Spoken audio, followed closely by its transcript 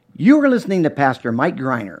You are listening to Pastor Mike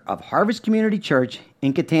Griener of Harvest Community Church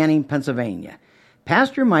in Kittanning, Pennsylvania.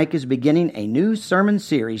 Pastor Mike is beginning a new sermon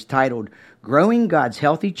series titled Growing God's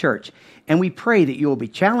Healthy Church, and we pray that you will be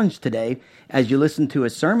challenged today as you listen to a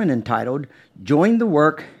sermon entitled Join the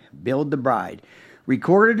Work, Build the Bride,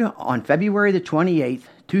 recorded on February the 28th,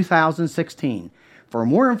 2016. For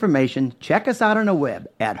more information, check us out on the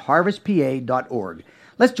web at harvestpa.org.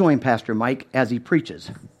 Let's join Pastor Mike as he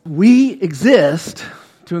preaches. We exist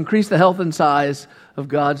to increase the health and size of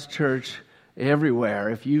God's church everywhere.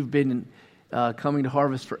 If you've been coming to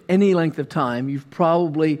Harvest for any length of time, you've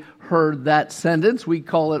probably heard that sentence. We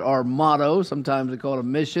call it our motto. Sometimes we call it a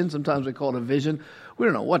mission. Sometimes we call it a vision. We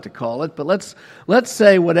don't know what to call it, but let's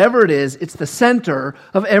say whatever it is, it's the center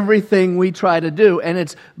of everything we try to do, and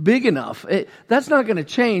it's big enough. That's not going to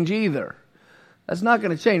change either. That's not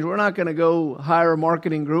going to change. We're not going to go hire a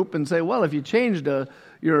marketing group and say, well, if you changed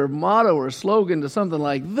your motto or slogan to something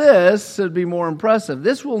like this, it'd be more impressive.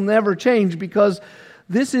 This will never change because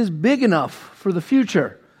this is big enough for the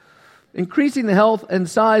future. Increasing the health and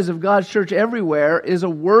size of God's church everywhere is a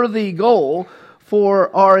worthy goal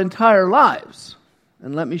for our entire lives.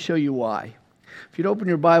 And let me show you why. If you'd open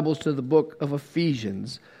your Bibles to the book of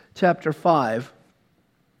Ephesians, chapter 5,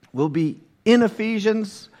 we'll be in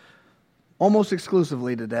Ephesians almost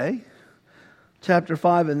exclusively today. Chapter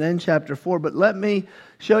 5 and then chapter 4. But let me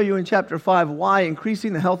show you in chapter 5 why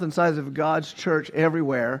increasing the health and size of God's church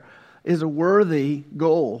everywhere is a worthy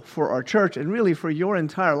goal for our church and really for your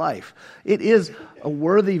entire life. It is a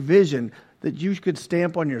worthy vision that you could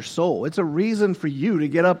stamp on your soul. It's a reason for you to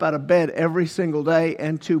get up out of bed every single day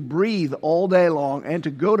and to breathe all day long and to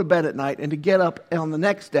go to bed at night and to get up on the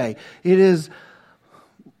next day. It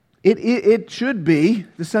should be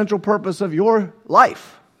the central purpose of your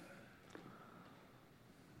life.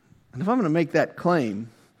 And if I'm going to make that claim,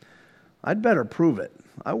 I'd better prove it.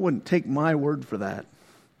 I wouldn't take my word for that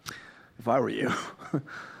if I were you.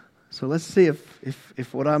 So let's see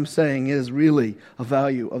if what I'm saying is really a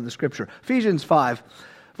value of the Scripture. Ephesians 5,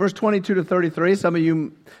 verse 22 to 33. Some of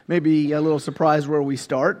you may be a little surprised where we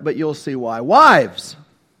start, but you'll see why. Wives,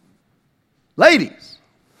 ladies,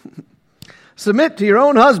 submit to your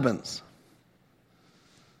own husbands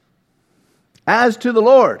as to the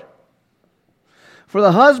Lord. For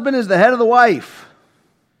the husband is the head of the wife,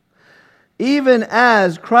 even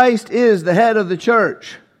as Christ is the head of the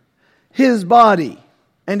church, his body,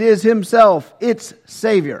 and is himself its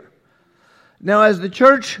Savior. Now as the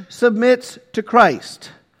church submits to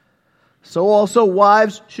Christ, so also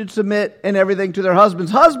wives should submit in everything to their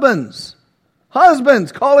husbands.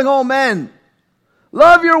 Husbands, calling all men,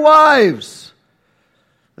 love your wives,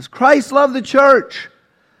 as Christ loved the church,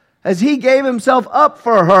 as he gave himself up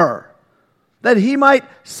for her, that he might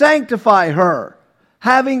sanctify her,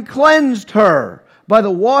 having cleansed her by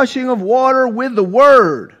the washing of water with the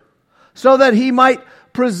word, so that he might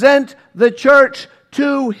present the church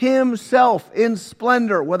to himself in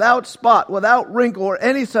splendor, without spot, without wrinkle, or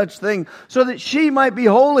any such thing, so that she might be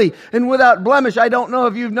holy and without blemish. I don't know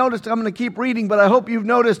if you've noticed, I'm going to keep reading, but I hope you've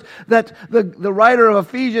noticed that the writer of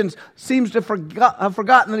Ephesians seems to have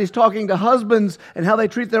forgotten that he's talking to husbands and how they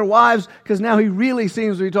treat their wives, because now he really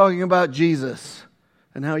seems to be talking about Jesus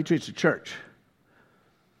and how he treats the church.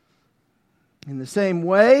 In the same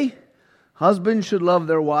way, husbands should love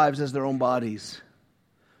their wives as their own bodies.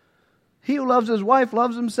 He who loves his wife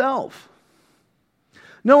loves himself.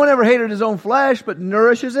 No one ever hated his own flesh, but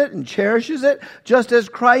nourishes it and cherishes it, just as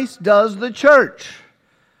Christ does the church,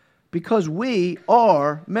 because we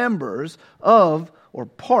are members of, or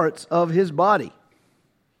parts of, his body.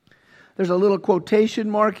 There's a little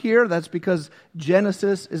quotation mark here. That's because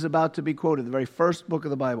Genesis is about to be quoted, the very first book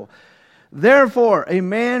of the Bible. Therefore, a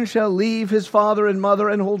man shall leave his father and mother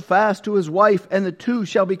and hold fast to his wife, and the two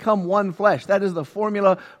shall become one flesh. That is the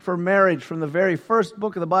formula for marriage from the very first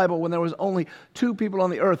book of the Bible, when there was only two people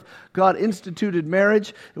on the earth. God instituted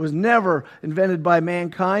marriage. It was never invented by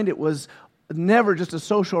mankind. It was never just a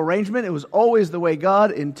social arrangement. It was always the way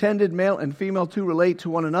God intended male and female to relate to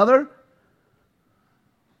one another.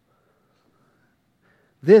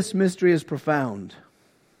 This mystery is profound.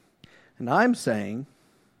 And I'm saying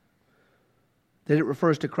that it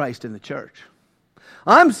refers to Christ in the church.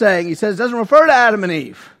 I'm saying, he says, it doesn't refer to Adam and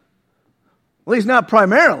Eve. At least not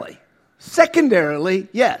primarily. Secondarily,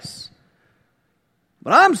 yes.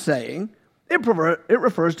 But I'm saying it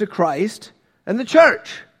refers to Christ and the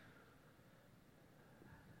church.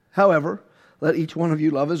 However, let each one of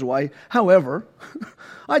you love his wife. However,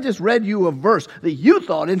 I just read you a verse that you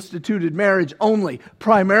thought instituted marriage only,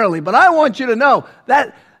 primarily. But I want you to know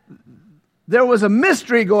that there was a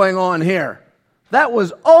mystery going on here. That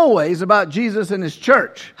was always about Jesus and His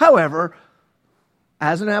church. However,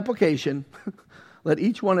 as an application, let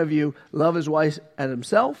each one of you love his wife as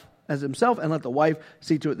himself, and let the wife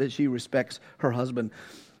see to it that she respects her husband.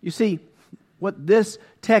 You see, what this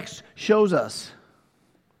text shows us,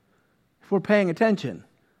 if we're paying attention,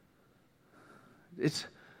 it's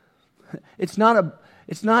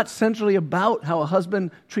not centrally about how a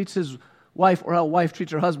husband treats his wife or how a wife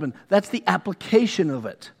treats her husband. That's the application of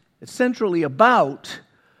it. It's centrally about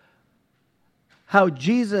how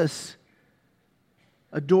Jesus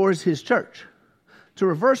adores His church. To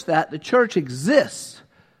reverse that, the church exists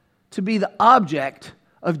to be the object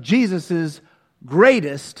of Jesus'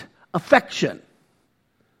 greatest affection.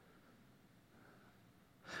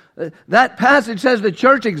 That passage says the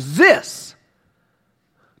church exists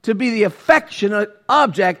to be the affectionate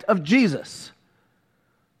object of Jesus.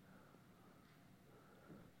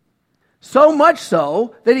 So much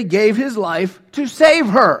so that He gave His life to save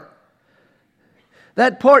her.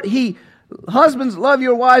 That part, husbands, love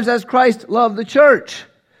your wives as Christ loved the church.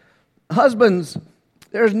 Husbands,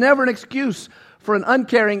 there's never an excuse for an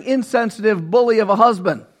uncaring, insensitive bully of a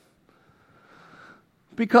husband.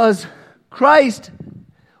 Because Christ,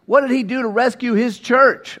 what did He do to rescue His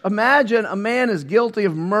church? Imagine a man is guilty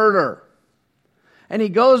of murder. And he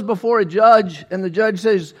goes before a judge, and the judge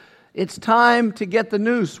says, it's time to get the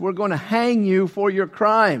noose. We're going to hang you for your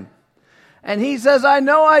crime. And he says, I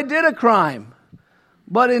know I did a crime.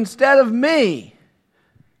 But instead of me,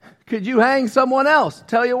 could you hang someone else?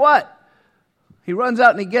 Tell you what, he runs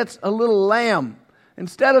out and he gets a little lamb.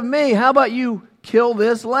 Instead of me, how about you kill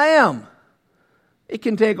this lamb? It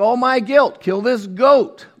can take all my guilt. Kill this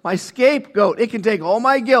goat, my scapegoat. It can take all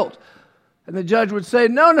my guilt. And the judge would say,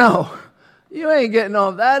 no, you ain't getting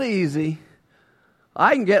off that easy.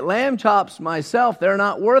 I can get lamb chops myself. They're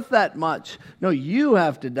not worth that much. No, you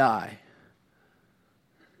have to die.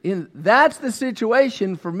 That's the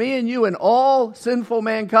situation for me and you and all sinful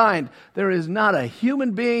mankind. There is not a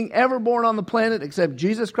human being ever born on the planet except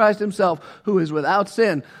Jesus Christ Himself who is without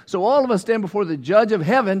sin. So all of us stand before the judge of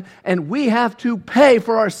heaven and we have to pay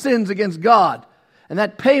for our sins against God. And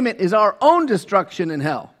that payment is our own destruction in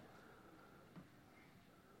hell.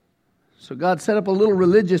 So God set up a little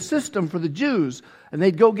religious system for the Jews, and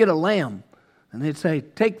they'd go get a lamb and they'd say,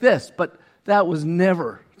 take this. But that was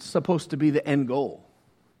never supposed to be the end goal.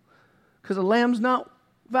 Because a lamb's not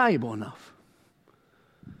valuable enough.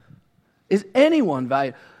 Is anyone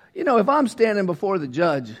valuable? You know, if I'm standing before the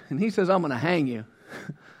judge and he says, I'm going to hang you,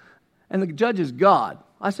 and the judge is God,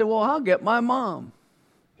 I say, well, I'll get my mom.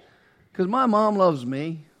 Because my mom loves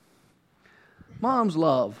me. Mom's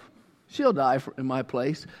love. She'll die in my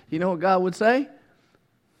place. You know what God would say?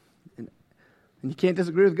 And you can't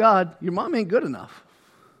disagree with God. Your mom ain't good enough.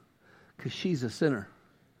 Because she's a sinner.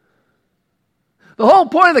 The whole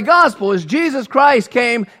point of the gospel is Jesus Christ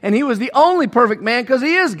came and He was the only perfect man because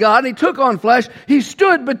He is God and He took on flesh. He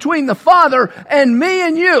stood between the Father and me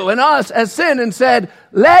and you and us as sin and said,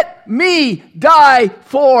 let me die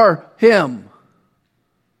for Him.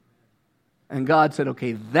 And God said,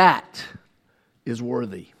 okay, that is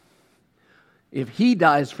worthy. If He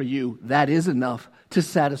dies for you, that is enough to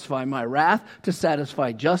satisfy my wrath, to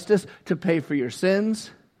satisfy justice, to pay for your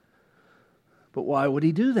sins. But why would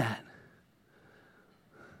He do that?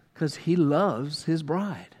 Because He loves His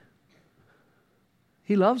bride.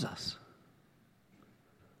 He loves us.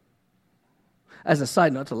 As a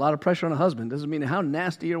side note, it's a lot of pressure on a husband. Doesn't mean how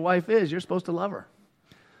nasty your wife is. You're supposed to love her.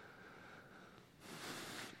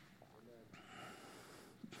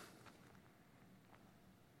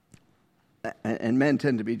 And men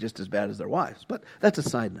tend to be just as bad as their wives. But that's a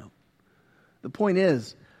side note. The point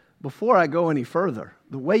is, before I go any further,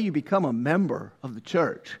 the way you become a member of the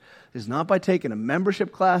church is not by taking a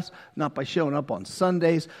membership class, not by showing up on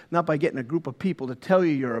Sundays, not by getting a group of people to tell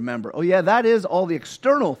you you're a member. Oh yeah, that is all the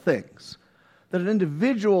external things that an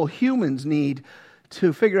individual humans need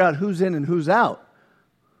to figure out who's in and who's out.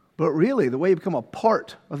 But really, the way you become a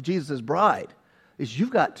part of Jesus' bride is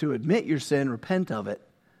you've got to admit your sin, repent of it,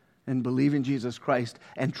 and believe in Jesus Christ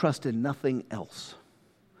and trust in nothing else.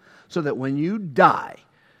 So that when you die,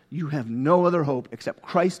 you have no other hope except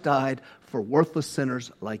Christ died for worthless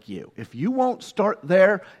sinners like you. If you won't start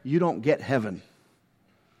there, you don't get heaven.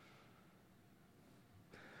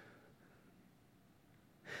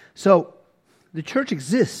 So, the church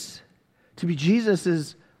exists to be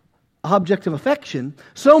Jesus' object of affection,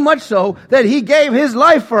 so much so that He gave His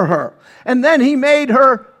life for her. And then He made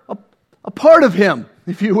her a part of Him,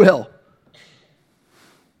 if you will.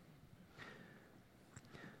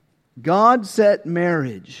 God set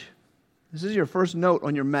marriage This is your first note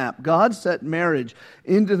on your map. God set marriage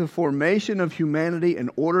into the formation of humanity in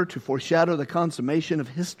order to foreshadow the consummation of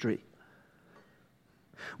history,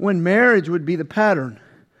 when marriage would be the pattern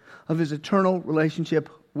of his eternal relationship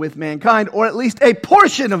with mankind, or at least a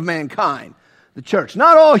portion of mankind, the church.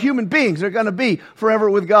 Not all human beings are going to be forever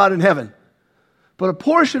with God in heaven, but a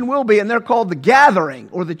portion will be, and they're called the gathering,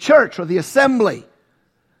 or the church, or the assembly.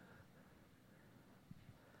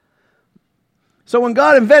 So when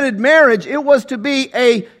God invented marriage, it was to be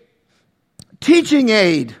a teaching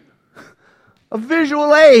aid, a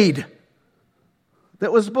visual aid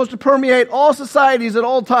that was supposed to permeate all societies at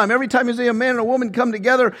all time. Every time you see a man and a woman come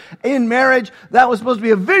together in marriage, that was supposed to be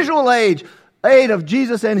a visual aid of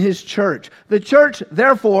Jesus and his church. The church,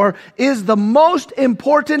 therefore, is the most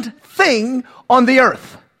important thing on the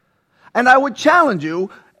earth. And I would challenge you,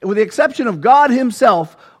 with the exception of God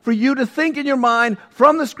himself, for you to think in your mind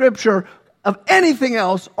from the Scripture of anything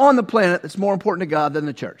else on the planet that's more important to God than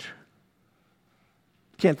the church.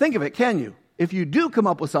 Can't think of it, can you? If you do come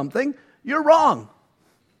up with something, you're wrong.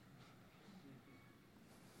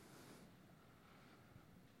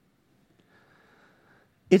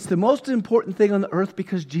 It's the most important thing on the earth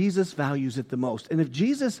because Jesus values it the most. And if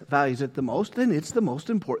Jesus values it the most, then it's the most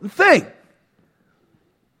important thing.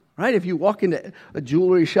 Right? If you walk into a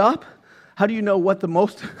jewelry shop, how do you know what the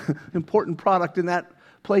most important product in that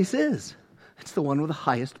place is? It's the one with the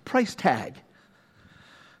highest price tag.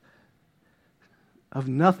 Of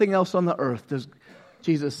nothing else on the earth does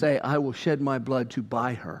Jesus say, I will shed my blood to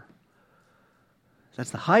buy her.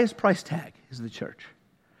 That's the highest price tag, is the church.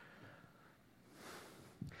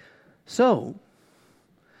 So,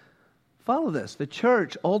 follow this. The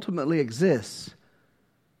church ultimately exists.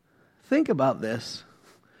 Think about this.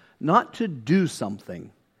 Not to do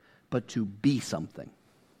something, but to be something.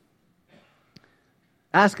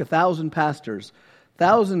 Ask 1,000 pastors,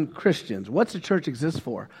 1,000 Christians, what's the church exist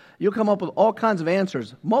for? You'll come up with all kinds of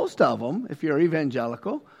answers. Most of them, if you're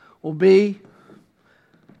evangelical, will be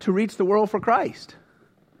to reach the world for Christ.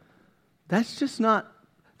 That's just not,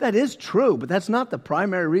 that is true, but that's not the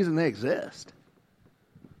primary reason they exist.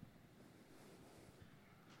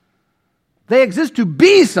 They exist to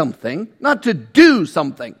be something, not to do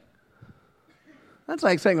something. That's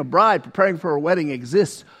like saying a bride preparing for a wedding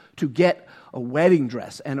exists to get a wedding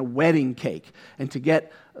dress and a wedding cake, and to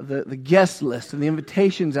get the guest list and the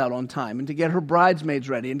invitations out on time, and to get her bridesmaids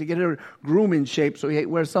ready, and to get her groom in shape so he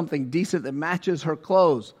wears something decent that matches her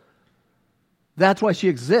clothes. That's why she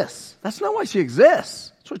exists. That's not why she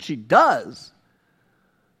exists. That's what she does.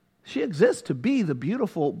 She exists to be the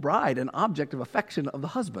beautiful bride and object of affection of the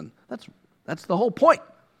husband. That's the whole point.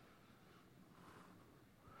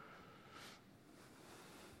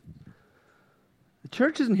 The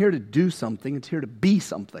church isn't here to do something, it's here to be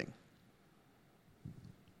something.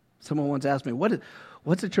 Someone once asked me,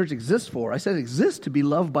 what's the church exist for? I said it exists to be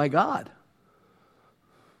loved by God.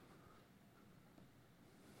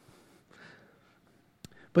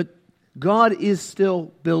 But God is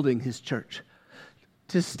still building his church.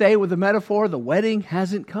 To stay with the metaphor, the wedding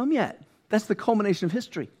hasn't come yet. That's the culmination of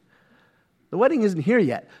history. The wedding isn't here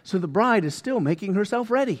yet, so the bride is still making herself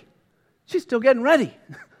ready. She's still getting ready.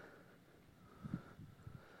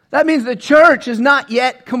 That means the church is not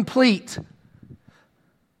yet complete.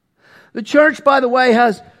 The church, by the way,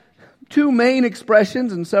 has two main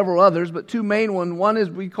expressions and several others, but two main ones. One is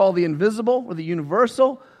we call the invisible or the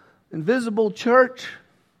universal. Invisible church,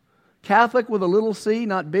 Catholic with a little c,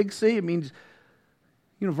 not big C. It means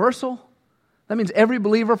universal. That means every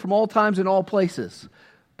believer from all times and all places.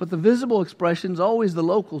 But the visible expression is always the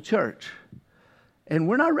local church. And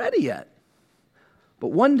we're not ready yet.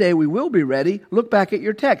 But one day we will be ready. Look back at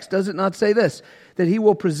your text. Does it not say this? That he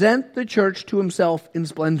will present the church to himself in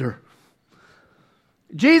splendor.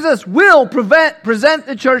 Jesus will present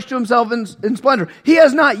the church to himself in splendor. He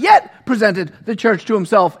has not yet presented the church to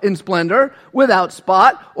himself in splendor, without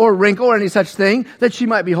spot or wrinkle or any such thing, that she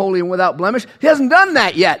might be holy and without blemish. He hasn't done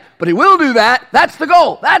that yet, but he will do that. That's the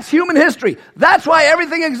goal. That's human history. That's why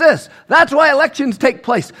everything exists. That's why elections take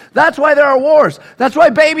place. That's why there are wars. That's why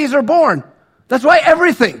babies are born. That's why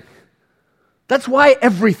everything. That's why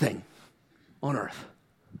everything on earth.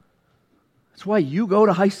 That's why you go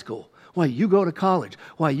to high school. Why you go to college.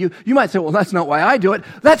 Why you might say, well, that's not why I do it.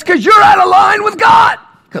 That's because you're out of line with God.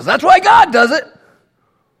 Because that's why God does it.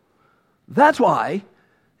 That's why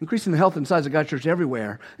increasing the health and size of God's church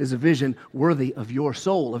everywhere is a vision worthy of your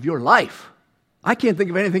soul, of your life. I can't think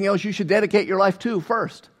of anything else you should dedicate your life to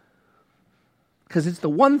first. Because it's the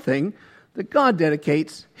one thing that God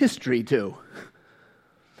dedicates history to.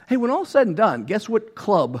 Hey, when all's said and done, guess what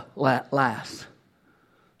club lasts?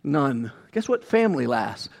 None. Guess what family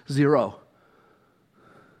lasts? 0.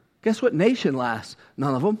 Guess what nation lasts?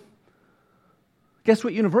 None of them. Guess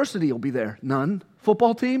what university will be there? None.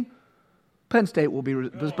 Football team? Penn State will be,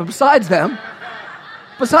 but besides them,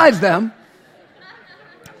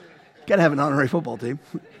 got to have an honorary football team.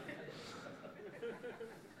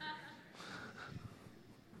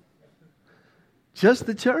 Just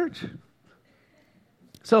the church.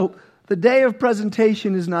 So the day of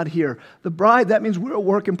presentation is not here. The bride, that means we're a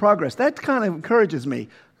work in progress. That kind of encourages me.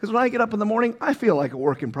 Because when I get up in the morning, I feel like a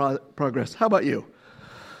work in progress. How about you?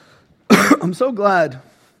 I'm so glad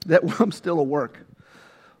that I'm still a work.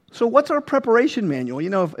 So what's our preparation manual? You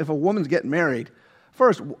know, if a woman's getting married,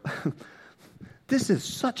 first, this is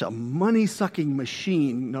such a money-sucking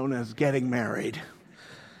machine known as getting married.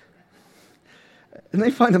 And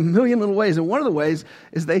they find a million little ways. And one of the ways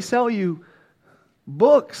is they sell you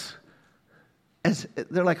books. As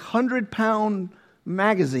they're like 100-pound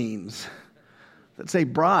magazines that say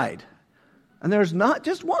bride. And there's not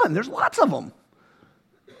just one. There's lots of them.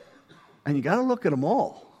 And you got to look at them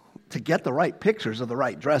all to get the right pictures of the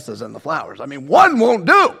right dresses and the flowers. I mean, one won't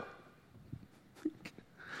do.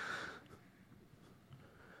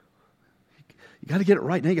 You got to get it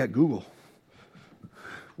right. Now you got Google.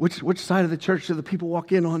 Which side of the church do the people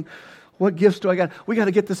walk in on? What gifts do I got? We got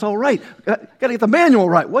to get this all right. Got to get the manual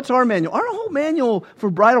right. What's our manual? Our whole manual for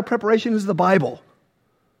bridal preparation is the Bible.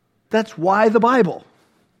 That's why the Bible.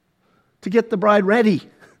 To get the bride ready.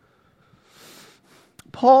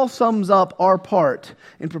 Paul sums up our part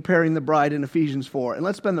in preparing the bride in Ephesians 4. And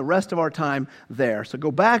let's spend the rest of our time there. So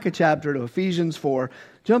go back a chapter to Ephesians 4.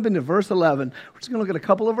 Jump into verse 11. We're just going to look at a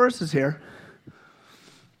couple of verses here.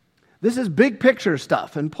 This is big picture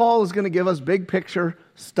stuff. And Paul is going to give us big picture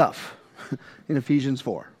stuff in Ephesians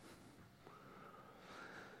 4.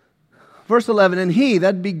 Verse 11, and he,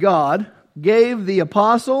 that'd be God, gave the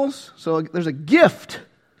apostles, so there's a gift.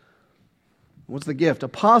 What's the gift?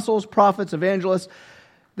 Apostles, prophets, evangelists,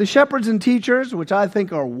 the shepherds and teachers, which I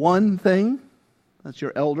think are one thing. That's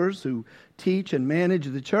your elders who teach and manage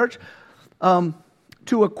the church.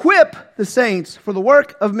 To equip the saints for the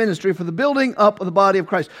work of ministry, for the building up of the body of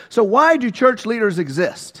Christ. So why do church leaders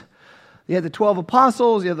exist? You had the 12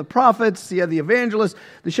 apostles, you have the prophets, you have the evangelists,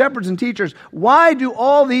 the shepherds and teachers. Why do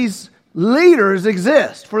all these leaders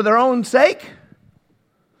exist? For their own sake?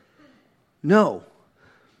 No.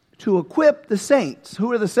 To equip the saints.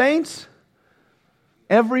 Who are the saints?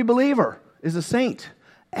 Every believer is a saint.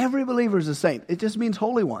 Every believer is a saint. It just means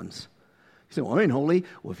holy ones. You say, well, I ain't holy.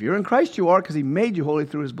 Well, if you're in Christ, you are, because he made you holy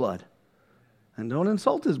through his blood. And don't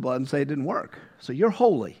insult his blood and say it didn't work. So you're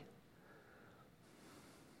holy.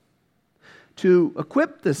 To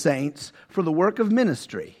equip the saints for the work of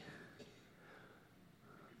ministry.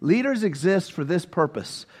 Leaders exist for this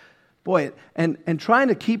purpose. Boy, and trying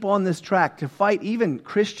to keep on this track to fight even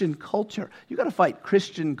Christian culture. You got to fight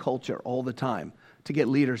Christian culture all the time to get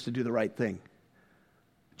leaders to do the right thing.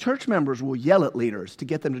 Church members will yell at leaders to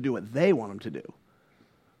get them to do what they want them to do.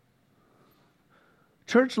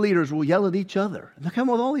 Church leaders will yell at each other. And they come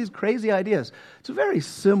with all these crazy ideas. It's a very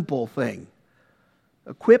simple thing.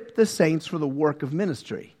 Equip the saints for the work of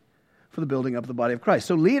ministry, for the building up of the body of Christ.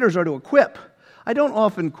 So leaders are to equip. I don't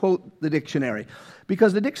often quote the dictionary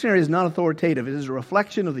because the dictionary is not authoritative. It is a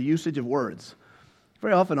reflection of the usage of words.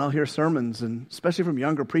 Very often I'll hear sermons, and especially from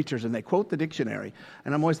younger preachers, and they quote the dictionary.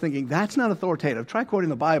 And I'm always thinking, that's not authoritative. Try quoting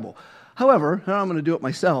the Bible. However, now I'm going to do it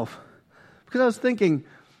myself. Because I was thinking,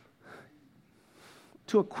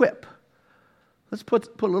 to equip. Let's put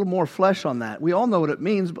a little more flesh on that. We all know what it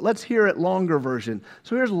means, but let's hear it longer version.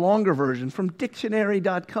 So here's a longer version from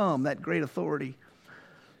dictionary.com, that great authority.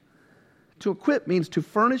 To equip means to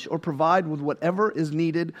furnish or provide with whatever is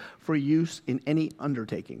needed for use in any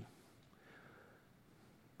undertaking.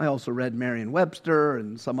 I also read Merriam-Webster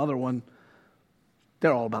and some other one.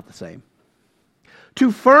 They're all about the same.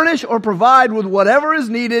 To furnish or provide with whatever is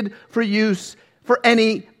needed for use for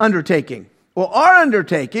any undertaking. Well, our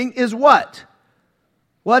undertaking is what?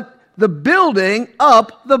 What? The building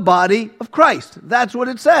up the body of Christ. That's what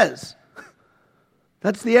it says.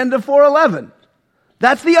 That's the end of 4:11.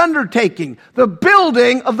 That's the undertaking. The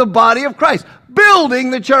building of the body of Christ. Building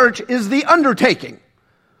the church is the undertaking.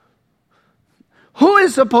 Who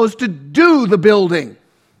is supposed to do the building?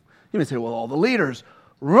 You may say, well, all the leaders.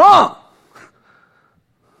 Wrong.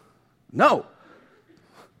 No.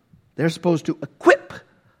 They're supposed to equip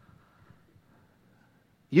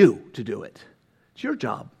you to do it. It's your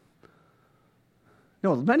job.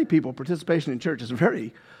 No, many people, participation in church is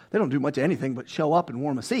they don't do much of anything but show up and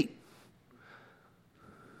warm a seat.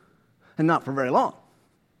 And not for very long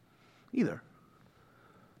either.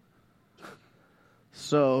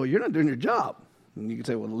 So you're not doing your job. And you could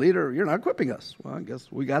say, well, the leader, you're not equipping us. Well, I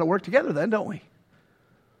guess we got to work together then, don't we?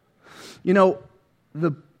 You know,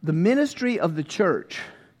 the ministry of the church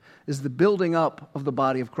is the building up of the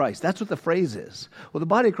body of Christ. That's what the phrase is. Well, the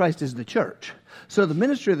body of Christ is the church. So the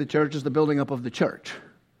ministry of the church is the building up of the church.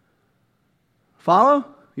 Follow?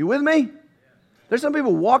 You with me? There's some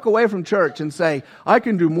people who walk away from church and say, I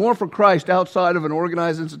can do more for Christ outside of an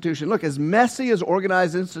organized institution. Look, as messy as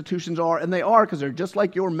organized institutions are, and they are because they're just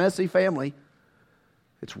like your messy family,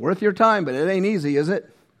 it's worth your time, but it ain't easy, is it?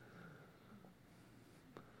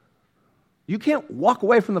 You can't walk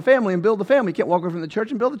away from the family and build the family. You can't walk away from the church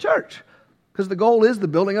and build the church because the goal is the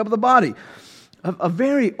building up of the body. A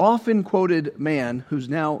very often quoted man who's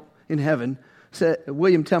now in heaven,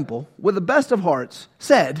 William Temple, with the best of hearts,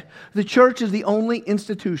 said, the church is the only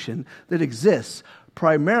institution that exists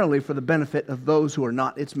primarily for the benefit of those who are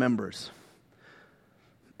not its members.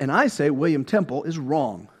 And I say William Temple is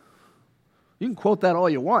wrong. You can quote that all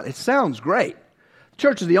you want. It sounds great. The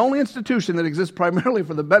church is the only institution that exists primarily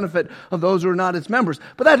for the benefit of those who are not its members.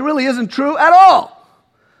 But that really isn't true at all.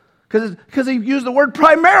 Because he used the word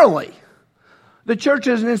primarily. The church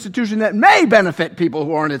is an institution that may benefit people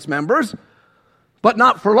who aren't its members, but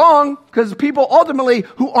not for long, because people ultimately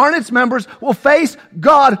who aren't its members will face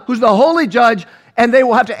God, who's the holy judge, and they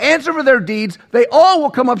will have to answer for their deeds. They all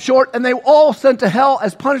will come up short, and they will all sent to hell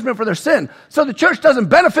as punishment for their sin. So the church doesn't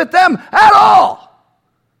benefit them at all.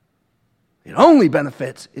 It only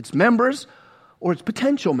benefits its members or its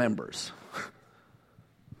potential members.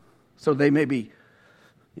 So they may be,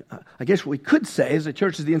 I guess what we could say is the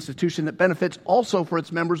church is the institution that benefits also for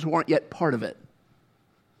its members who aren't yet part of it.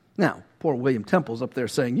 Now, poor William Temple's up there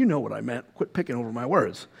saying, you know what I meant, quit picking over my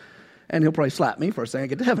words. And he'll probably slap me for saying I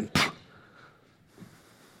get to heaven.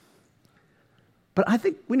 But I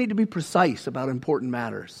think we need to be precise about important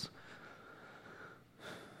matters.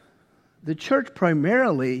 The church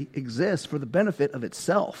primarily exists for the benefit of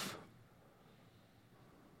itself.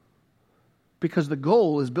 Because the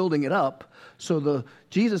goal is building it up so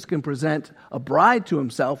Jesus can present a bride to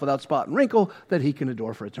himself without spot and wrinkle that he can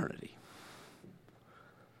adore for eternity.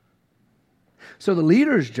 So the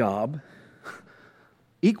leader's job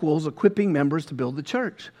equals equipping members to build the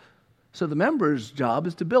church. So the member's job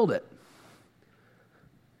is to build it.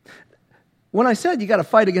 When I said you got to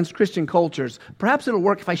fight against Christian cultures, perhaps it'll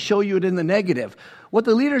work if I show you it in the negative. What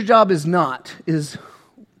the leader's job is not is,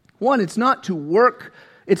 one, it's not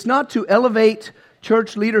to elevate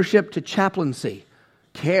church leadership to chaplaincy,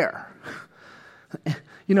 care.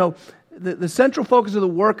 You know, the central focus of the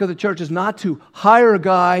work of the church is not to hire a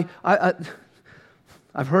guy.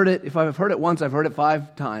 I've heard it. If I've heard it once, I've heard it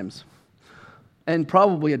 5 times. And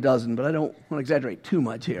probably a dozen, but I don't want to exaggerate too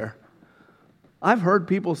much here. I've heard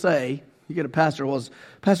people say, you get a pastor,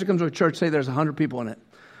 pastor comes to a church, say there's 100 people in it.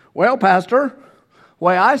 Well, pastor, the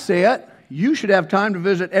way I see it, you should have time to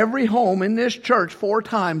visit every home in this church 4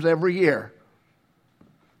 times every year.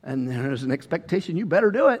 And there's an expectation, you better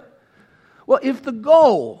do it. Well, if the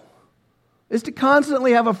goal is to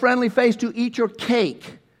constantly have a friendly face to eat your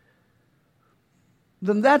cake,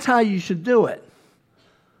 then that's how you should do it.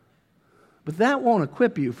 But that won't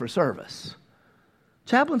equip you for service.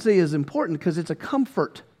 Chaplaincy is important because it's a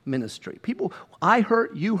comfort ministry. People, I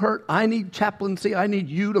hurt, you hurt, I need chaplaincy, I need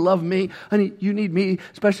you to love me, you need me,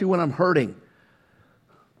 especially when I'm hurting.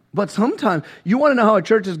 But sometimes, you want to know how a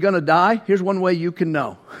church is going to die? Here's one way you can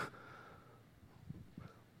know.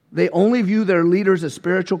 They only view their leaders as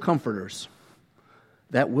spiritual comforters.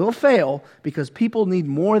 That will fail because people need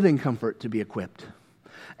more than comfort to be equipped.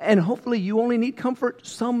 And hopefully you only need comfort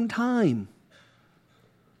sometime.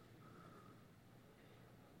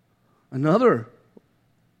 Another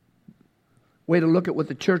way to look at what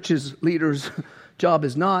the church's leaders' job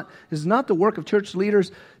is not the work of church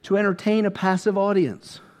leaders to entertain a passive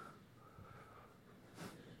audience.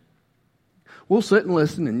 We'll sit and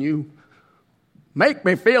listen and you make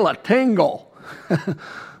me feel a tingle.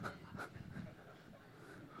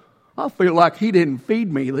 I feel like he didn't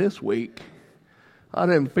feed me this week. I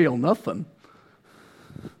didn't feel nothing.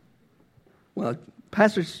 Well,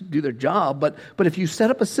 pastors do their job, but if you set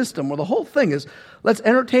up a system where the whole thing is, let's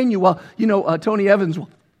entertain you. Well, Tony Evans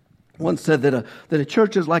once said that a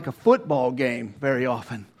church is like a football game very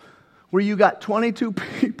often, where you got 22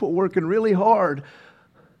 people working really hard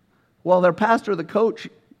while their pastor, the coach,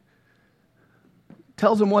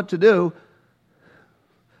 tells them what to do,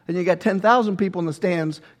 and you got 10,000 people in the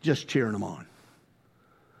stands just cheering them on.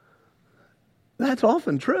 That's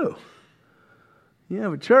often true. You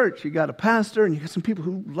have a church, you got a pastor, and you got some people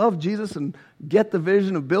who love Jesus and get the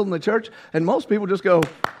vision of building the church, and most people just go,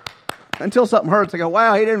 until something hurts, they go,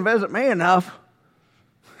 wow, he didn't visit me enough.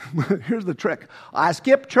 Here's the trick. I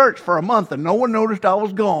skipped church for a month and no one noticed I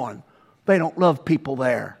was gone. They don't love people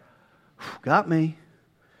there. Got me.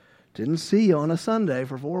 Didn't see you on a Sunday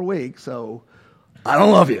for 4 weeks, so I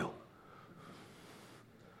don't love you.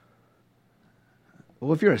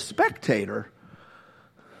 Well, if you're a spectator,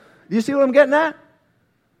 do you see what I'm getting at?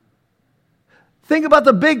 Think about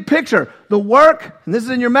the big picture. The work, and this is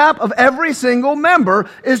in your map, of every single member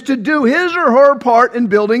is to do his or her part in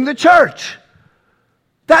building the church.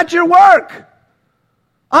 That's your work.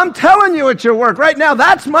 I'm telling you it's your work. Right now,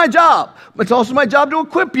 that's my job. It's also my job to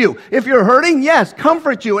equip you. If you're hurting, yes,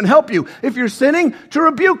 comfort you and help you. If you're sinning, to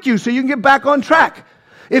rebuke you so you can get back on track.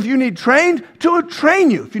 If you need trained, to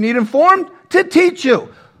train you. If you need informed, to teach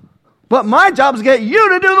you. But my job is to get you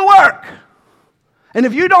to do the work. And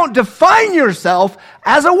if you don't define yourself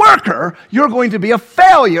as a worker, you're going to be a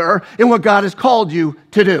failure in what God has called you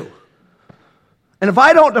to do. And if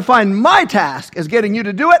I don't define my task as getting you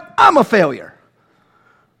to do it, I'm a failure.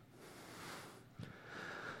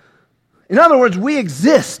 In other words, we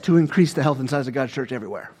exist to increase the health and size of God's church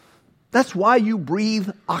everywhere. That's why you breathe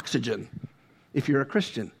oxygen if you're a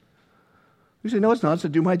Christian. You say, no, it's not. It's to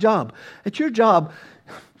do my job. It's your job.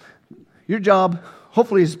 Your job,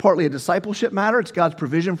 hopefully, is partly a discipleship matter. It's God's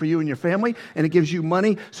provision for you and your family, and it gives you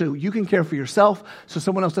money so you can care for yourself, so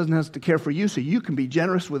someone else doesn't have to care for you, so you can be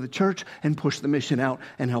generous with the church and push the mission out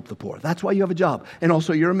and help the poor. That's why you have a job. And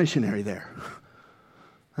also, you're a missionary there.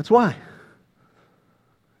 That's why.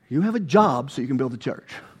 You have a job so you can build a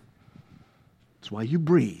church. That's why you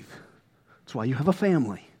breathe. That's why you have a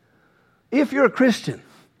family. If you're a Christian.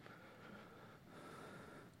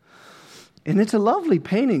 And it's a lovely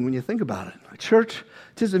painting when you think about it. A church,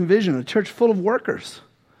 it is envisioned, a church full of workers.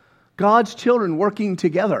 God's children working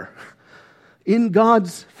together in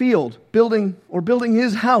God's field, building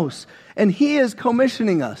His house. And He is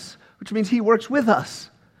commissioning us, which means He works with us.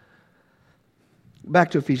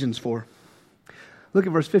 Back to Ephesians 4. Look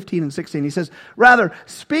at verse 15 and 16. He says, rather,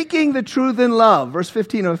 speaking the truth in love, verse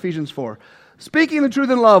 15 of Ephesians 4, speaking the truth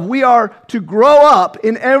in love, we are to grow up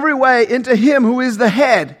in every way into Him who is the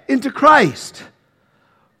head, into Christ,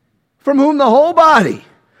 from whom the whole body,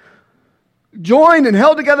 joined and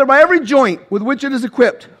held together by every joint with which it is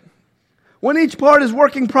equipped, when each part is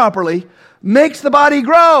working properly, makes the body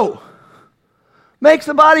grow. Makes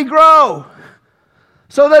the body grow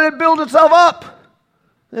so that it builds itself up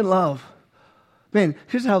in love. Man,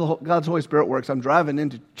 here's how God's Holy Spirit works. I'm driving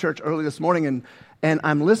into church early this morning, and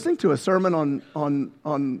I'm listening to a sermon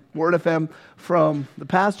on Word FM from the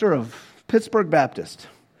pastor of Pittsburgh Baptist.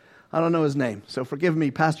 I don't know his name, so forgive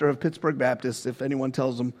me, pastor of Pittsburgh Baptist, if anyone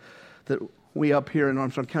tells them that we up here in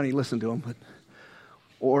Armstrong County listen to him,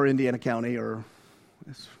 or Indiana County, or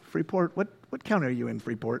Freeport. What county are you in,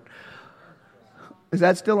 Freeport? Is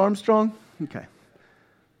that still Armstrong? Okay.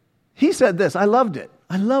 He said this. I loved it.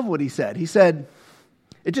 I love what he said. He said,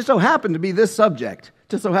 it just so happened to be this subject. It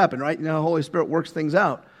just so happened, right? You know, the Holy Spirit works things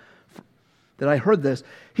out. That I heard this.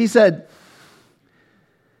 He said,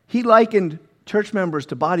 he likened church members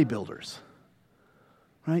to bodybuilders.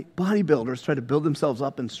 Right? Bodybuilders try to build themselves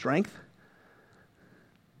up in strength.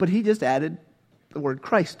 But he just added the word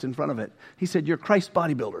Christ in front of it. He said, you're Christ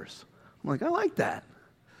bodybuilders. I'm like, I like that.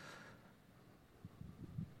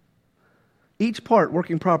 Each part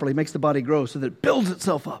working properly makes the body grow so that it builds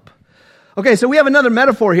itself up. Okay, so we have another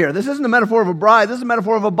metaphor here. This isn't a metaphor of a bride. This is a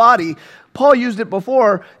metaphor of a body. Paul used it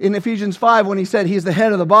before in Ephesians 5 when he said he's the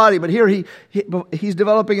head of the body, but here he's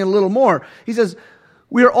developing it a little more. He says,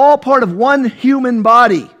 we are all part of one human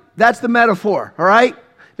body. That's the metaphor, all right?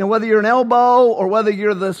 Now, whether you're an elbow or whether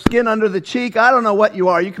you're the skin under the cheek, I don't know what you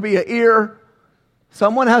are. You could be an ear.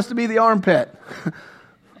 Someone has to be the armpit.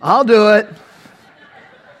 I'll do it.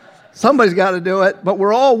 Somebody's got to do it, but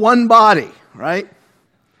we're all one body, right?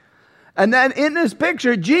 And then in this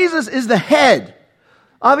picture, Jesus is the head.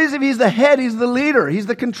 Obviously, if he's the head, he's the leader. He's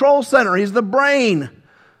the control center. He's the brain.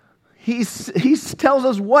 He tells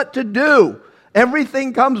us what to do.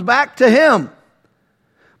 Everything comes back to him.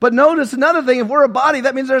 But notice another thing. If we're a body,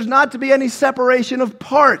 that means there's not to be any separation of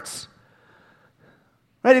parts.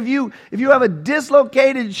 Right? If you have a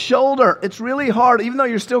dislocated shoulder, it's really hard, even though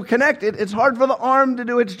you're still connected, it's hard for the arm to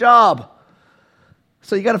do its job.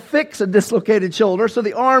 So you got to fix a dislocated shoulder so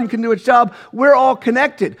the arm can do its job. We're all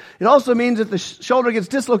connected. It also means if the shoulder gets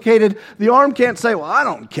dislocated, the arm can't say, well, I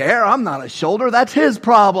don't care. I'm not a shoulder. That's his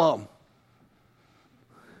problem.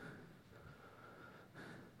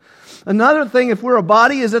 Another thing, if we're a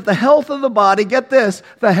body, is that the health of the body, get this,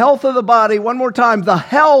 the health of the body, one more time, the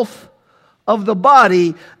health of the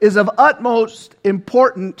body is of utmost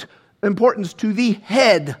importance to the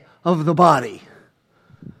head of the body.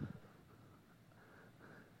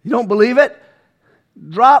 You don't believe it?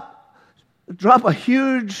 Drop a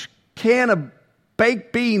huge can of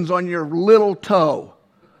baked beans on your little toe.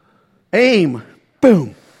 Aim.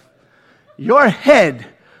 Boom. Your head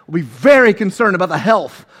will be very concerned about the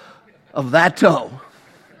health of that toe.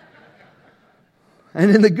 And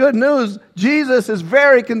in the good news, Jesus is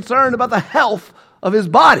very concerned about the health of his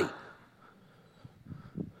body.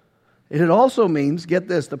 It also means, get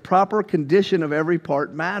this, the proper condition of every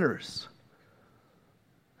part matters.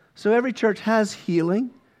 So every church has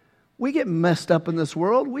healing. We get messed up in this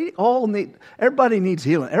world. Everybody needs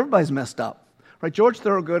healing. Everybody's messed up. Right? George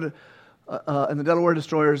Thorogood and the Delaware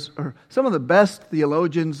Destroyers are some of the best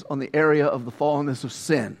theologians on the area of the fallenness of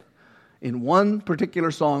sin. In one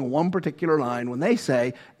particular song, one particular line, when they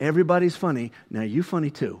say, everybody's funny, now you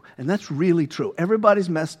funny too. And that's really true. Everybody's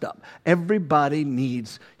messed up. Everybody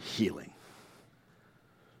needs healing.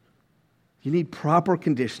 You need proper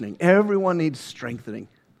conditioning. Everyone needs strengthening.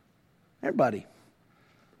 Everybody.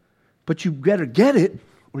 But you better get it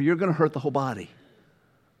or you're going to hurt the whole body.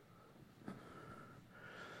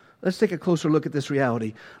 Let's take a closer look at this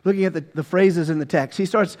reality. Looking at the phrases in the text. He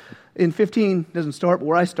starts in 15, doesn't start, but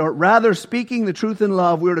where I start. Rather, speaking the truth in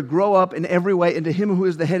love, we are to grow up in every way into him who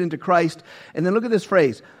is the head, into Christ. And then look at this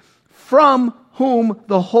phrase. From whom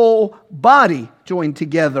the whole body joined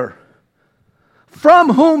together. From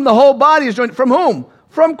whom the whole body is joined. From whom?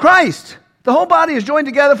 From Christ. The whole body is joined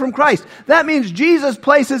together from Christ. That means Jesus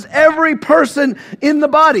places every person in the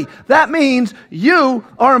body. That means you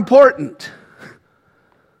are important.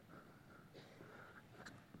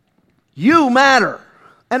 You matter.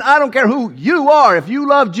 And I don't care who you are. If you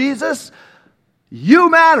love Jesus, you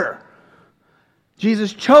matter.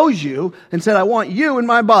 Jesus chose you and said, I want you in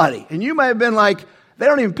my body. And you may have been like, they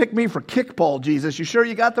don't even pick me for kickball, Jesus. You sure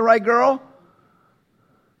you got the right girl?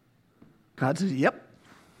 God says, yep.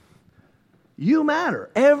 You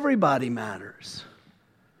matter. Everybody matters.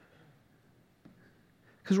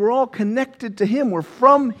 Because we're all connected to him. We're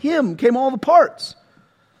from him came all the parts.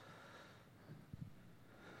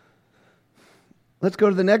 Let's go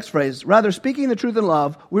to the next phrase. Rather, speaking the truth in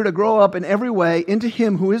love, we're to grow up in every way into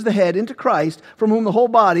him who is the head, into Christ, from whom the whole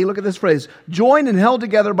body, look at this phrase, joined and held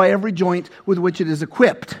together by every joint with which it is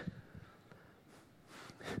equipped.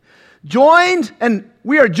 Joined, and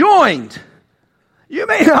we are joined. You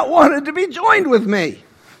may not want it to be joined with me.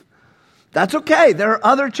 That's okay. There are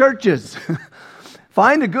other churches.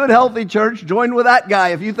 Find a good, healthy church. Join with that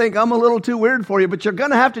guy if you think I'm a little too weird for you. But you're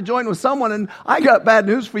going to have to join with someone. And I got bad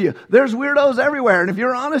news for you. There's weirdos everywhere. And if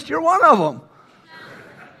you're honest, you're one of them.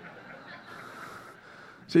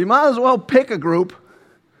 So you might as well pick a group.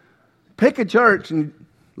 Pick a church and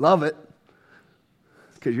love it.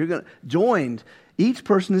 Because you're going to joined. Each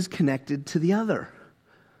person is connected to the other.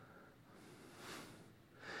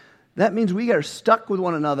 That means we are stuck with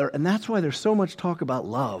one another. And that's why there's so much talk about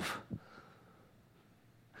love.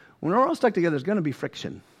 When we're all stuck together, there's going to be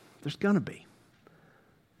friction. There's going to be.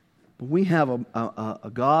 But we have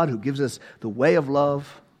a God who gives us the way of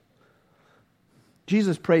love.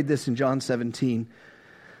 Jesus prayed this in John 17.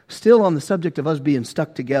 Still on the subject of us being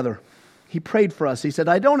stuck together. He prayed for us. He said,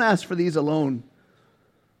 I don't ask for these alone,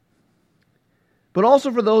 but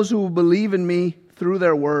also for those who will believe in me through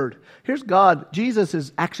their word. Here's God. Jesus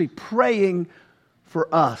is actually praying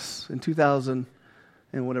for us in 2000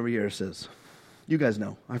 and whatever year it is. You guys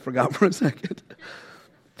know. I forgot for a second.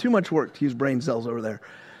 Too much work to use brain cells over there.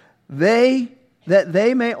 That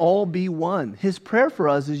they may all be one. His prayer for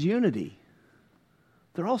us is unity.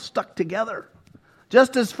 They're all stuck together.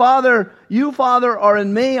 Just as you, Father, are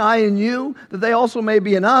in me, I in you, that they also may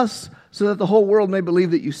be in us, so that the whole world may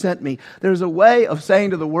believe that you sent me. There's a way of saying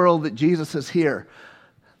to the world that Jesus is here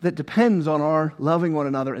that depends on our loving one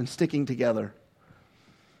another and sticking together.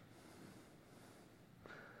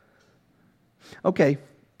 Okay,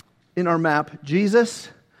 in our map, Jesus,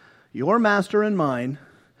 your master and mine,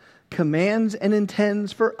 commands and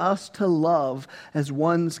intends for us to love as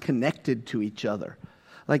ones connected to each other.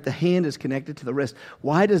 Like the hand is connected to the wrist.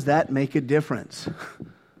 Why does that make a difference?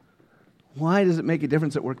 Why does it make a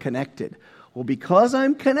difference that we're connected? Well, because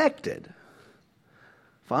I'm connected.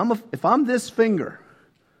 If I'm this finger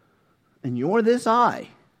and you're this eye,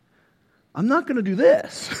 I'm not going to do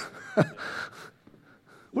this.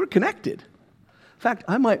 We're connected. In fact,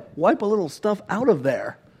 I might wipe a little stuff out of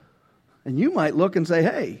there. And you might look and say,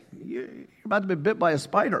 hey, you're about to be bit by a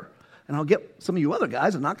spider. And I'll get some of you other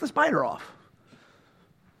guys and knock the spider off.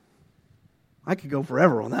 I could go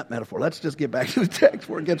forever on that metaphor. Let's just get back to the text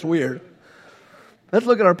where it gets weird. Let's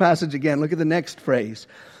look at our passage again. Look at the next phrase.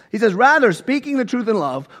 He says, rather, speaking the truth in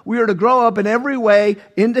love, we are to grow up in every way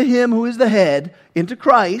into him who is the head, into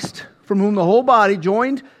Christ. from whom the whole body,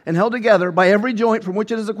 joined and held together by every joint from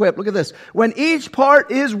which it is equipped. Look at this. When each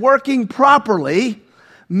part is working properly,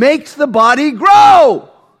 makes the body grow.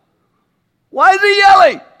 Why is he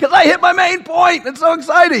yelling? Because I hit my main point. It's so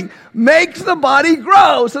exciting. Makes the body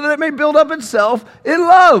grow so that it may build up itself in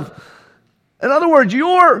love. In other words,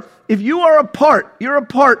 if you are a part, you're a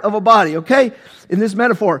part of a body, okay? In this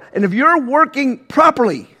metaphor. And if you're working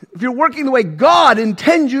properly, if you're working the way God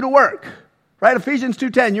intends you to work, right? Ephesians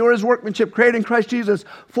 2:10, you are his workmanship, created in Christ Jesus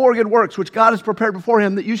for good works, which God has prepared before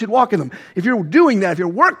him that you should walk in them. If you're doing that, if you're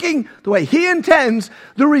working the way he intends,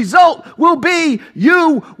 the result will be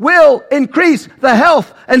you will increase the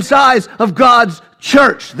health and size of God's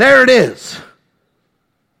church. There it is.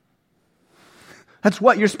 That's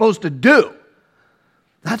what you're supposed to do.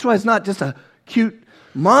 That's why it's not just a cute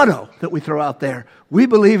motto that we throw out there. We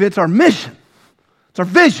believe it's our mission. It's our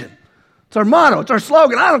vision. It's our motto. It's our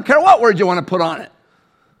slogan. I don't care what word you want to put on it.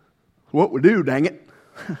 What we do, dang it.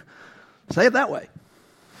 Say it that way.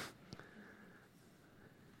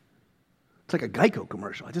 It's like a Geico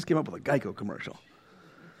commercial. I just came up with a Geico commercial.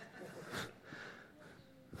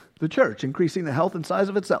 The church increasing the health and size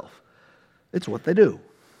of itself. It's what they do.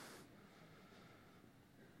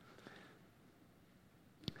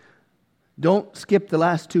 Don't skip the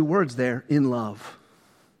last two words there, in love.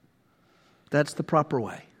 That's the proper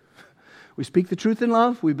way. We speak the truth in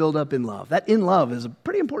love, we build up in love. That in love is a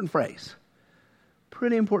pretty important phrase.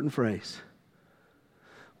 Pretty important phrase.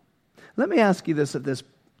 Let me ask you this at this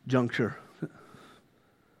juncture.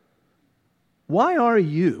 Why are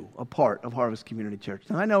you a part of Harvest Community Church?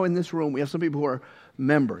 Now, I know in this room we have some people who are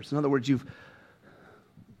members. In other words, you've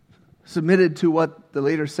submitted to what the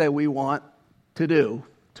leaders say we want to do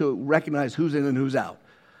to recognize who's in and who's out.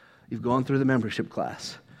 You've gone through the membership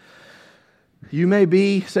class. You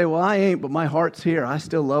may say, well, I ain't, but my heart's here. I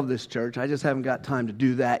still love this church. I just haven't got time to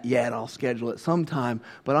do that yet. I'll schedule it sometime,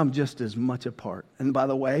 but I'm just as much a part. And by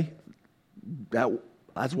the way,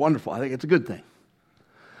 that's wonderful. I think it's a good thing.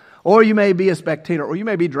 Or you may be a spectator, or you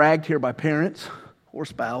may be dragged here by parents or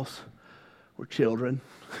spouse or children.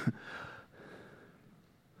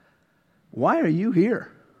 Why are you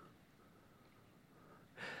here?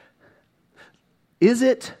 Is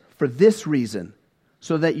it for this reason,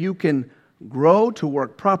 so that you can grow to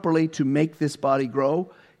work properly to make this body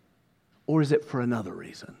grow? Or is it for another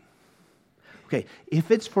reason? Okay,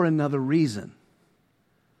 if it's for another reason,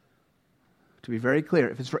 to be very clear,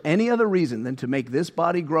 if it's for any other reason than to make this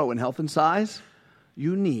body grow in health and size,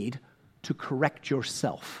 you need to correct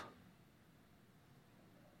yourself.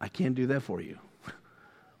 I can't do that for you.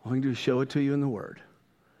 All I can do is show it to you in the Word.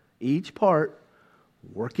 Each part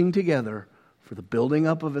working together for the building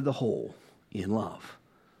up of the whole in love.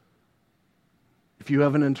 If you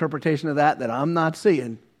have an interpretation of that I'm not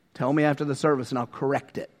seeing, tell me after the service and I'll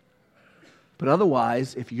correct it. But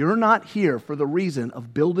otherwise, if you're not here for the reason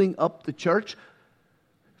of building up the church,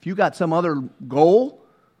 if you got some other goal,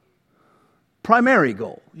 primary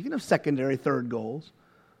goal, you can have secondary, third goals.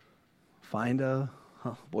 Find a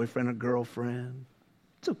boyfriend or girlfriend.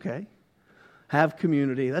 It's okay. Have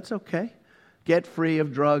community. That's okay. Get free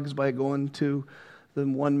of drugs by going to the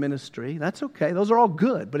one ministry. That's okay. Those are all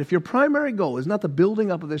good. But if your primary goal is not the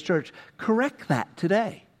building up of this church, correct that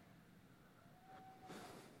today.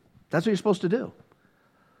 That's what you're supposed to do.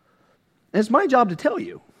 And it's my job to tell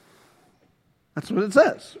you. That's what it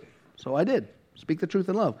says. So I did. Speak the truth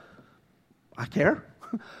in love. I care.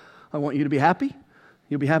 I want you to be happy.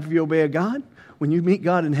 You'll be happy if you obey God. When you meet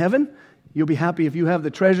God in heaven, you'll be happy if you have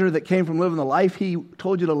the treasure that came from living the life He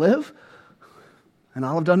told you to live. And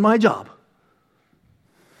I'll have done my job.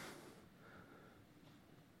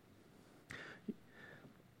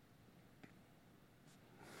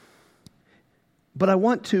 But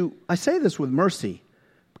I say this with mercy,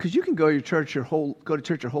 because you can go to church your whole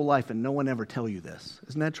life and no one ever tell you this.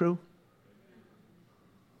 Isn't that true?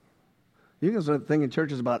 You can start thinking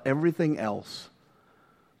church is about everything else.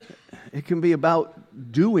 It can be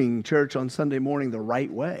about doing church on Sunday morning the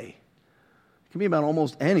right way. It can be about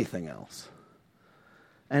almost anything else.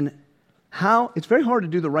 And it's very hard to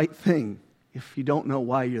do the right thing if you don't know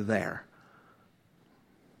why you're there.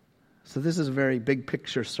 So this is a very big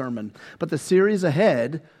picture sermon. But the series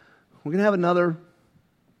ahead, we're going to have another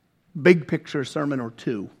big picture sermon or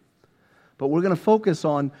two. But we're going to focus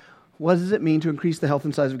on what does it mean to increase the health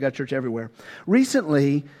and size of God Church everywhere.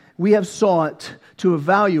 Recently, we have sought to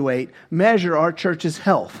evaluate, measure our church's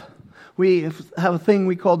health. We have a thing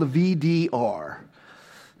we call the VDR.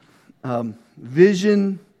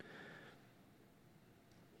 Vision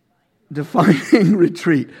Defining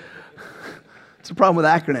Retreat. It's a problem with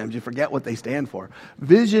acronyms. You forget what they stand for.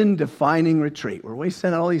 Vision Defining Retreat, where we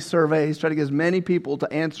send out all these surveys, try to get as many people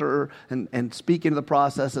to answer and speak into the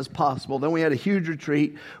process as possible. Then we had a huge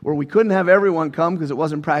retreat where we couldn't have everyone come because it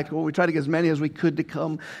wasn't practical. We tried to get as many as we could to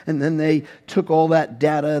come, and then they took all that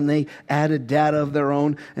data and they added data of their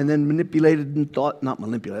own and then manipulated and thought, not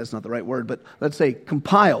manipulated, that's not the right word, but let's say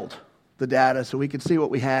compiled the data so we could see what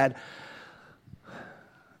we had.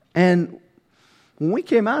 And when we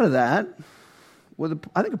came out of that, with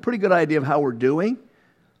I think a pretty good idea of how we're doing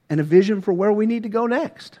and a vision for where we need to go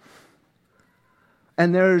next.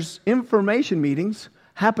 And there's information meetings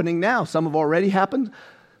happening now. Some have already happened.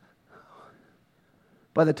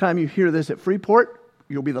 By the time you hear this at Freeport,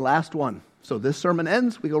 you'll be the last one. So this sermon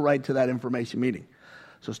ends, we go right to that information meeting.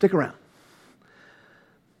 So stick around.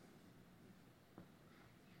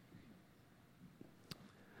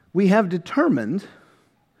 We have determined,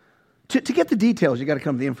 to get the details, you got to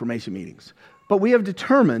come to the information meetings. But we have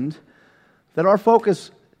determined that our focus,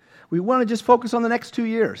 we want to just focus on the next 2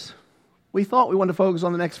 years. We thought we wanted to focus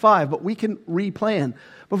on the next 5, but we can replan.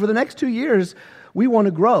 But for the next 2 years, we want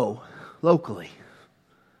to grow locally.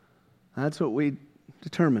 That's what we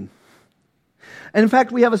determined. And in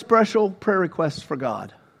fact, we have a special prayer request for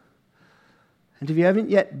God. And if you haven't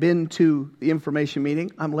yet been to the information meeting,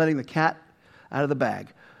 I'm letting the cat out of the bag.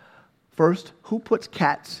 First, who puts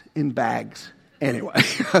cats in bags anyway?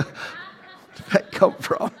 Where did that come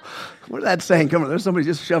from? Where did that saying come from? There's somebody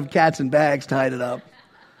just shoved cats in bags, tied it up.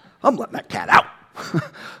 I'm letting that cat out.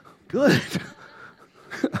 Good.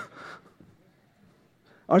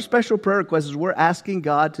 Our special prayer request is we're asking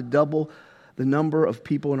God to double the number of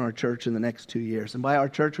people in our church in the next 2 years. And by our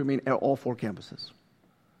church, we mean all 4 campuses.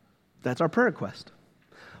 That's our prayer request.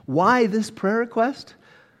 Why this prayer request?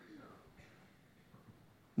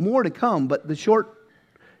 More to come, but in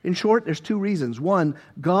short, there's 2 reasons. One,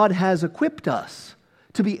 God has equipped us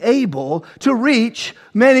to be able to reach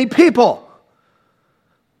many people.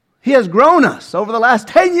 He has grown us over the last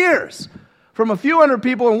 10 years from a few hundred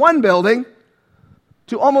people in 1 building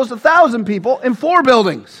to almost 1,000 people in 4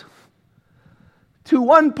 buildings. To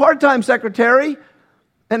 1 part-time secretary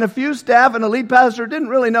and a few staff, and a lead pastor didn't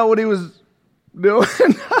really know what he was doing.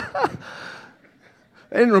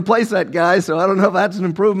 I didn't replace that guy, so I don't know if that's an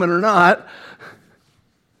improvement or not.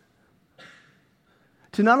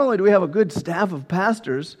 To not only do we have a good staff of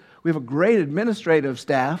pastors, we have a great administrative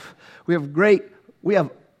staff. We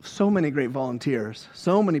have so many great volunteers.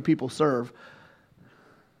 So many people serve.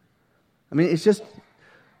 I mean, it's just,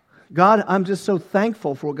 God, I'm just so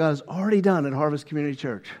thankful for what God has already done at Harvest Community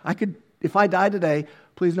Church. If I die today,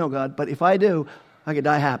 please know, God, but if I do, I could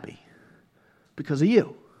die happy. Because of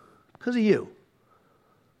you. Because of you.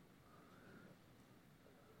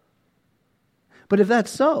 But if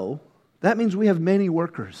that's so, that means we have many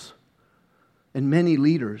workers and many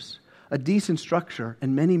leaders, a decent structure,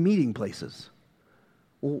 and many meeting places.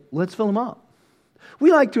 Well, let's fill them up.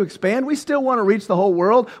 We like to expand. We still want to reach the whole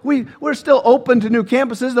world. We're still open to new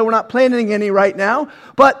campuses, though we're not planning any right now.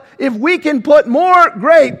 But if we can put more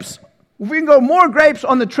grapes, if we can grow more grapes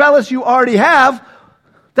on the trellis you already have,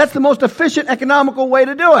 that's the most efficient, economical way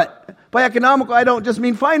to do it. By economical, I don't just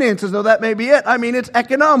mean finances, though that may be it. I mean it's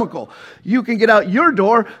economical. You can get out your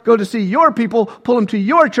door, go to see your people, pull them to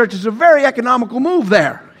your church. It's a very economical move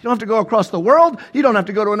there. You don't have to go across the world. You don't have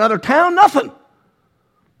to go to another town. Nothing.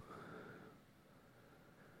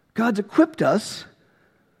 God's equipped us.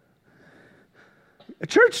 A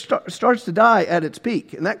church starts to die at its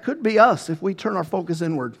peak, and that could be us if we turn our focus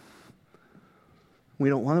inward. We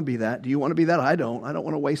don't want to be that. Do you want to be that? I don't. I don't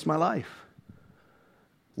want to waste my life.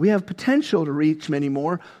 We have potential to reach many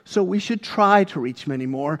more, so we should try to reach many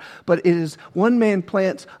more. But it is one man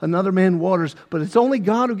plants, another man waters, but it's only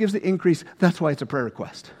God who gives the increase. That's why it's a prayer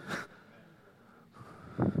request.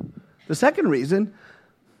 The second reason,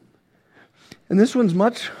 and this one's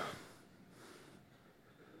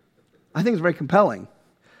I think it's very compelling,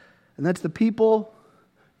 and that's the people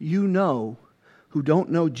you know who don't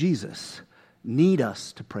know Jesus need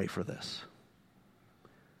us to pray for this.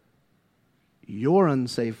 Your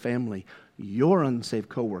unsaved family, your unsaved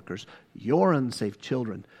coworkers, your unsaved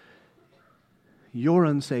children, your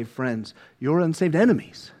unsaved friends, your unsaved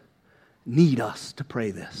enemies need us to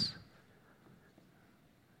pray this.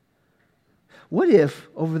 What if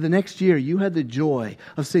over the next year you had the joy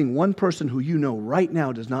of seeing one person who you know right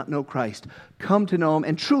now does not know Christ come to know Him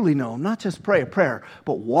and truly know Him, not just pray a prayer,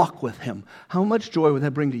 but walk with Him? How much joy would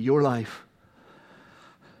that bring to your life?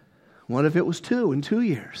 What if it was 2 in 2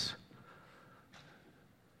 years?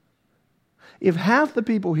 If half the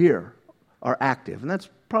people here are active, and that's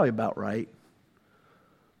probably about right,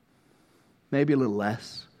 maybe a little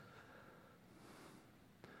less,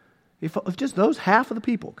 If just those half of the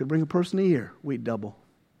people could bring a person a year, we'd double.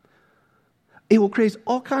 It will create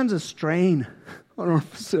all kinds of strain on our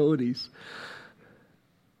facilities.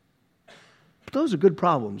 But those are good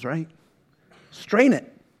problems, right? Strain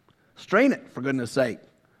it. Strain it, for goodness sake.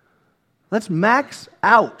 Let's max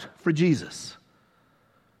out for Jesus.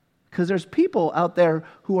 Because there's people out there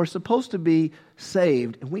who are supposed to be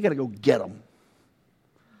saved, and we got to go get them.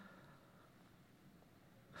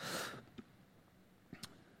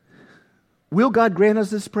 Will God grant us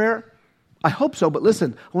this prayer? I hope so, but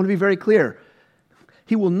listen, I want to be very clear.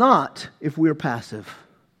 He will not if we're passive.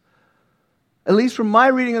 At least from my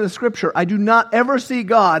reading of the Scripture, I do not ever see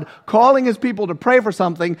God calling His people to pray for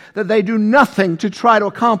something that they do nothing to try to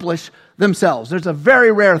accomplish themselves. There's a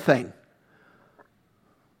very rare thing.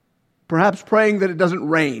 Perhaps praying that it doesn't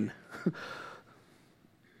rain.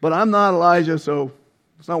 But I'm not Elijah, so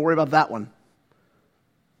let's not worry about that one.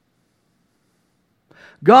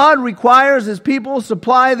 God requires His people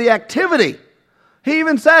supply the activity. He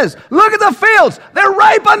even says, look at the fields. They're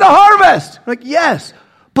ripe unto harvest. Like, yes,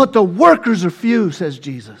 but the workers are few, says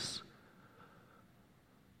Jesus.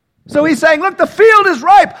 So He's saying, look, the field is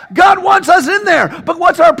ripe. God wants us in there. But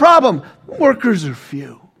what's our problem? Workers are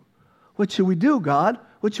few. What should we do, God?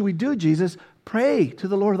 What should we do, Jesus? Pray to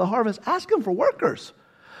the Lord of the harvest. Ask Him for workers.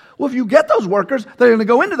 Well, if you get those workers, they're going to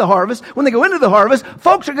go into the harvest. When they go into the harvest,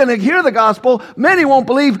 folks are going to hear the gospel. Many won't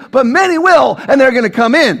believe, but many will, and they're going to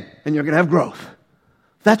come in, and you're going to have growth.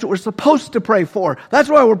 That's what we're supposed to pray for. That's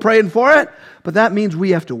why we're praying for it. But that means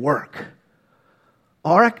we have to work.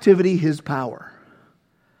 Our activity, His power.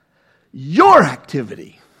 Your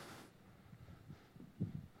activity.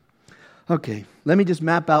 Okay, let me just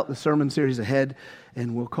map out the sermon series ahead,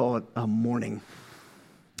 and we'll call it a morning.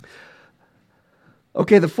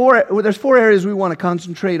 Okay, there's 4 areas we want to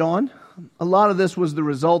concentrate on. A lot of this was the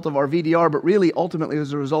result of our VDR, but really, ultimately, it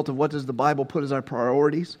was the result of what does the Bible put as our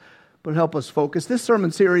priorities, but help us focus. This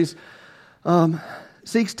sermon series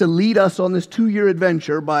seeks to lead us on this 2-year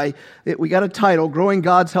adventure we got a title, Growing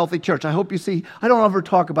God's Healthy Church. I hope you see, I don't ever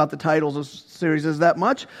talk about the titles of series that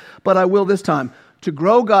much, but I will this time. To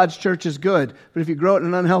grow God's church is good, but if you grow it in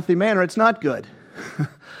an unhealthy manner, it's not good.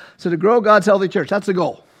 So to grow God's healthy church, that's the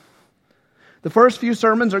goal. The first few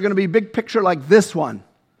sermons are going to be big picture like this one.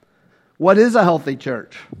 What is a healthy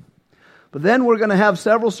church? But then we're going to have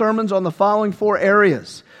several sermons on the following 4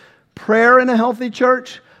 areas. Prayer in a healthy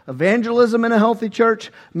church, evangelism in a healthy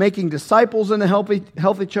church, making disciples in a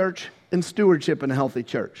healthy church, and stewardship in a healthy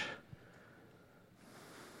church.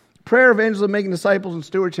 Prayer, evangelism, making disciples, and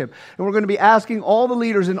stewardship. And we're going to be asking all the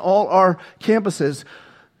leaders in all our campuses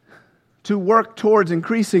to work towards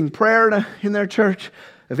increasing prayer in their church,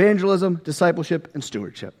 evangelism, discipleship, and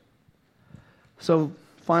stewardship. So,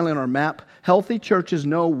 finally on our map, healthy churches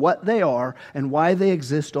know what they are and why they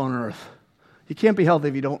exist on earth. You can't be healthy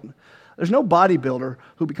if you don't. There's no bodybuilder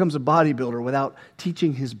who becomes a bodybuilder without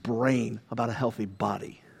teaching his brain about a healthy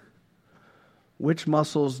body. Which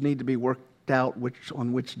muscles need to be worked out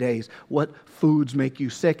on which days, what foods make you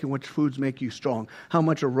sick and which foods make you strong, how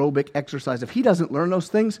much aerobic exercise. If he doesn't learn those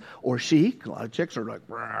things, or she, a lot of chicks are like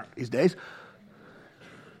these days.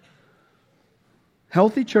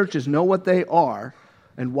 Healthy churches know what they are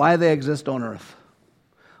and why they exist on earth.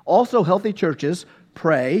 Also, healthy churches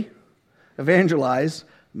pray, evangelize,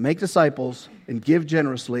 make disciples, and give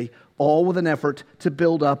generously, all with an effort to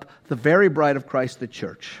build up the very bride of Christ, the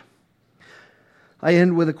church. I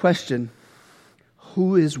end with a question.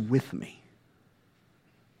 Who is with me?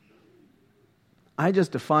 I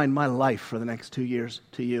just defined my life for the next 2 years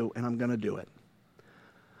to you, and I'm going to do it.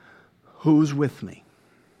 Who's with me?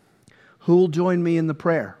 Who'll join me in the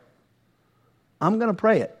prayer? I'm going to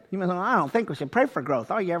pray it. You may say, I don't think we should pray for growth.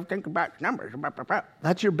 Oh, you ever think about numbers?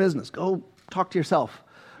 That's your business. Go talk to yourself.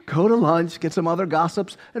 Go to lunch, get some other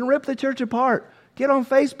gossips, and rip the church apart. Get on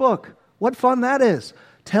Facebook. What fun that is.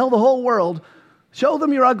 Tell the whole world. Show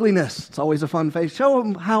them your ugliness. It's always a fun face. Show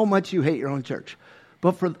them how much you hate your own church.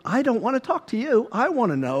 But I don't want to talk to you. I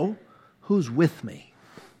want to know who's with me.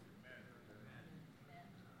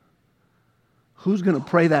 Who's going to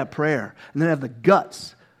pray that prayer and then have the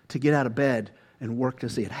guts to get out of bed and work to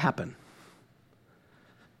see it happen?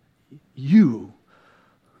 You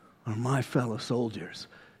are my fellow soldiers.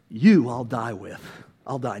 You I'll die with.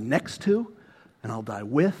 I'll die next to, and I'll die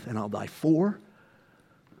with, and I'll die for.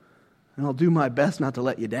 And I'll do my best not to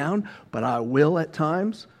let you down, but I will at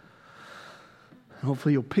times. And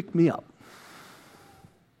hopefully you'll pick me up.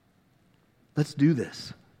 Let's do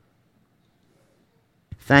this.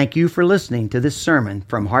 Thank you for listening to this sermon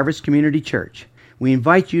from Harvest Community Church. We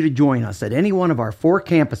invite you to join us at any one of our 4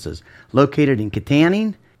 campuses located in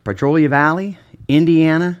Kittanning, Petrolia Valley,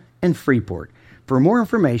 Indiana, and Freeport. For more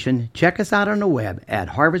information, check us out on the web at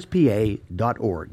harvestpa.org.